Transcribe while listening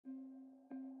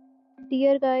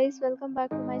Dear guys, welcome back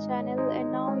to my channel,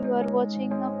 and now you are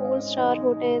watching a 4-star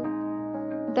hotel.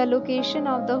 The location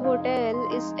of the hotel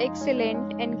is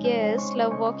excellent and guests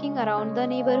love walking around the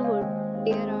neighborhood.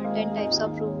 There are 10 types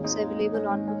of rooms available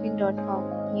on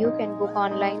booking.com. You can book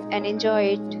online and enjoy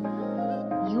it.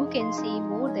 You can see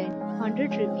more than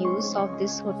 100 reviews of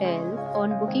this hotel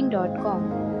on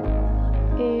booking.com.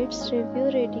 Its review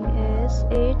rating is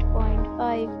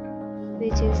 8.5,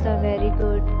 which is the very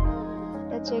good.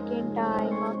 The check-in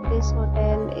time of this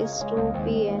hotel is 2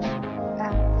 p.m.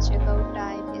 and the check-out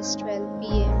time is 12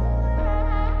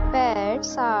 p.m.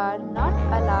 Pets are not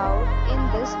allowed in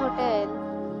this hotel.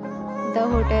 The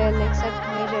hotel accepts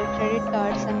major credit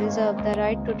cards and reserves the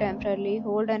right to temporarily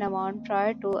hold an amount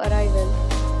prior to arrival.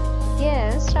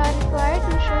 Guests are required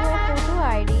to show a photo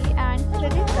ID and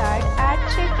credit card at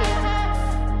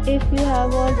check-in. If you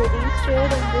have already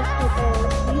stayed in this hotel,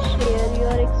 please share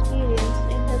your experience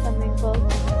in the comment box.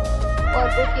 For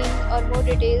booking or more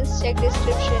details, check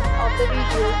description of the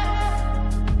video.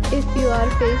 If you are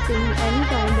facing any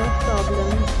kind of problem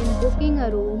in booking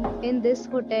a room in this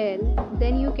hotel,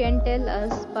 then you can tell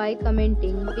us by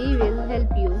commenting. We will help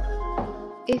you.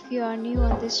 If you are new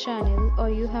on this channel or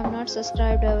you have not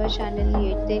subscribed our channel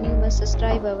yet, then you must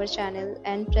subscribe our channel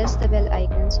and press the bell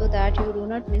icon so that you do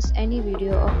not miss any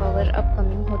video of our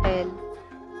upcoming hotel.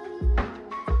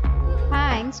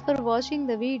 Thanks for watching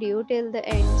the video till the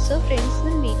end. So friends,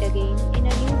 will meet again in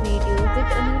a new video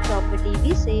with a new property.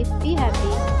 Be safe, be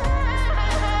happy.